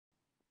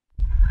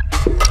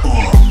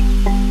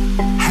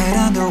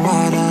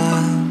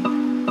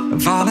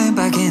falling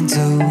back into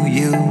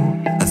you.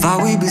 I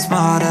thought we'd be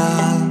smarter,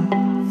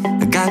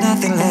 I got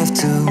nothing left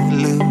to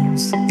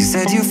lose. You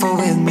said you fall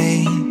with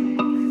me,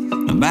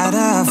 no matter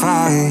how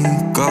far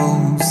it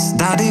goes.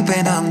 Down deep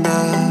and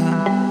under,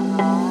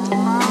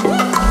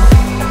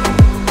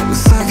 we're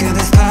stuck in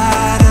this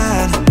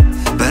pattern,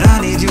 but I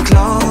need you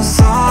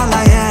close. All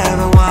I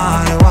ever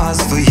wanted was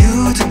for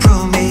you to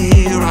prove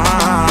me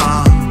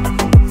wrong.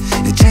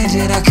 You're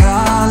changing our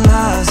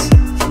colors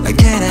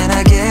again and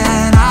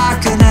again. I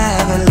could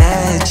never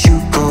let you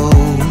go.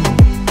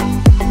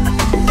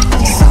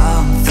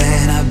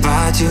 Something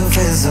about you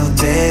feels so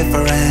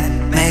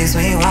different, makes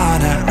me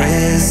wanna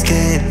risk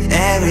it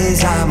every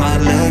time I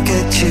look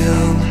at you.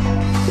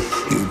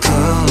 You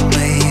pull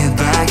me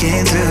back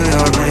into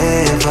your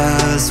river,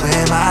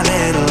 swim a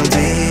little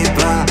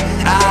deeper.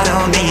 I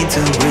don't need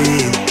to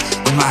breathe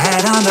with my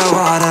head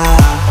underwater.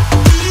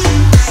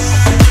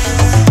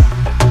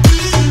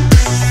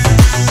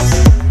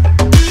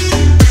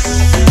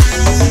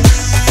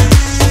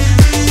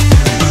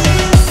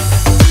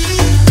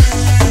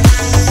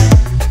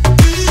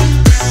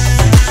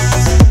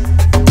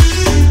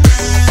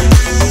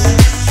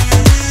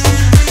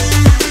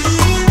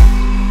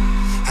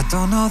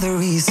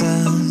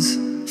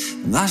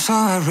 Not sure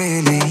I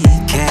really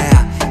care.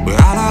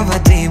 We're all of our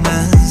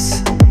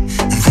demons,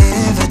 and they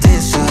never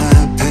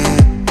disappear.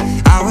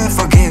 I will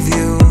forgive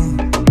you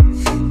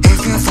if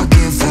you've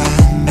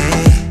forgiven me.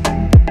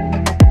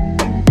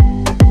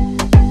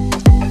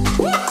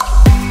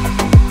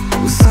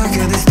 We're stuck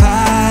in this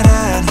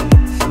pattern,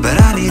 but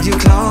I need you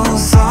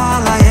close.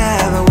 All I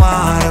ever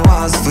wanted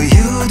was for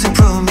you to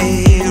prove me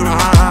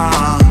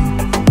wrong.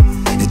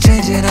 You're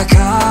changing our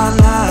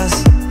colors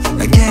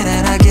again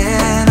and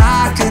again.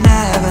 I could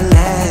never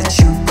let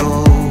you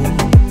go.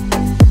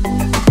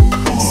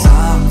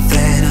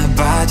 Something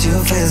about you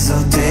feels so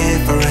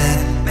different,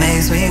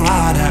 makes me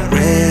wanna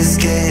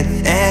risk it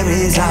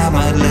every time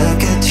I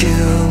look at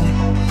you.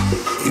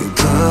 You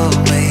pull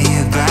me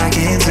back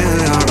into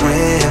your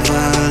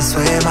river,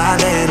 swim a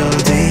little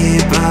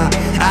deeper.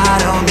 I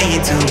don't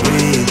need to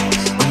breathe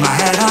with my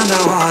head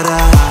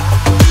underwater.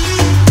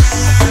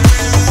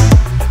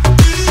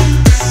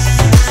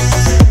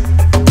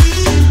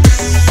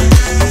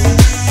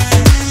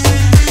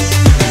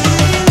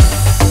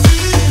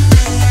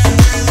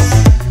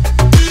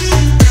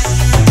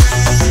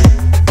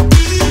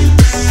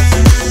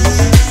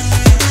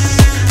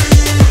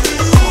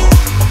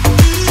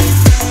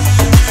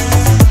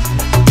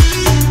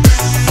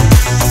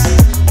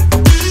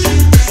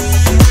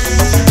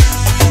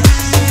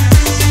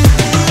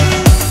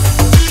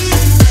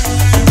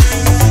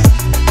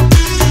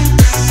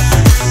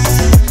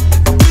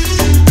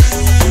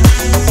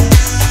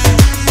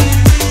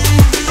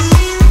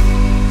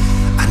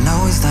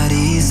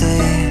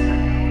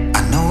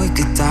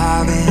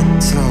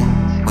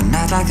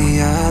 Like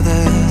the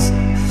others,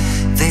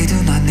 they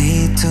do not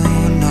need to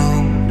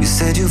know. You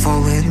said you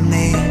fall with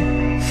me,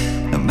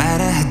 no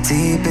matter how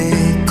deep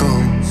it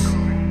goes.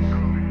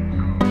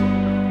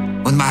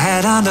 With my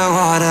head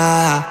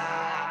underwater.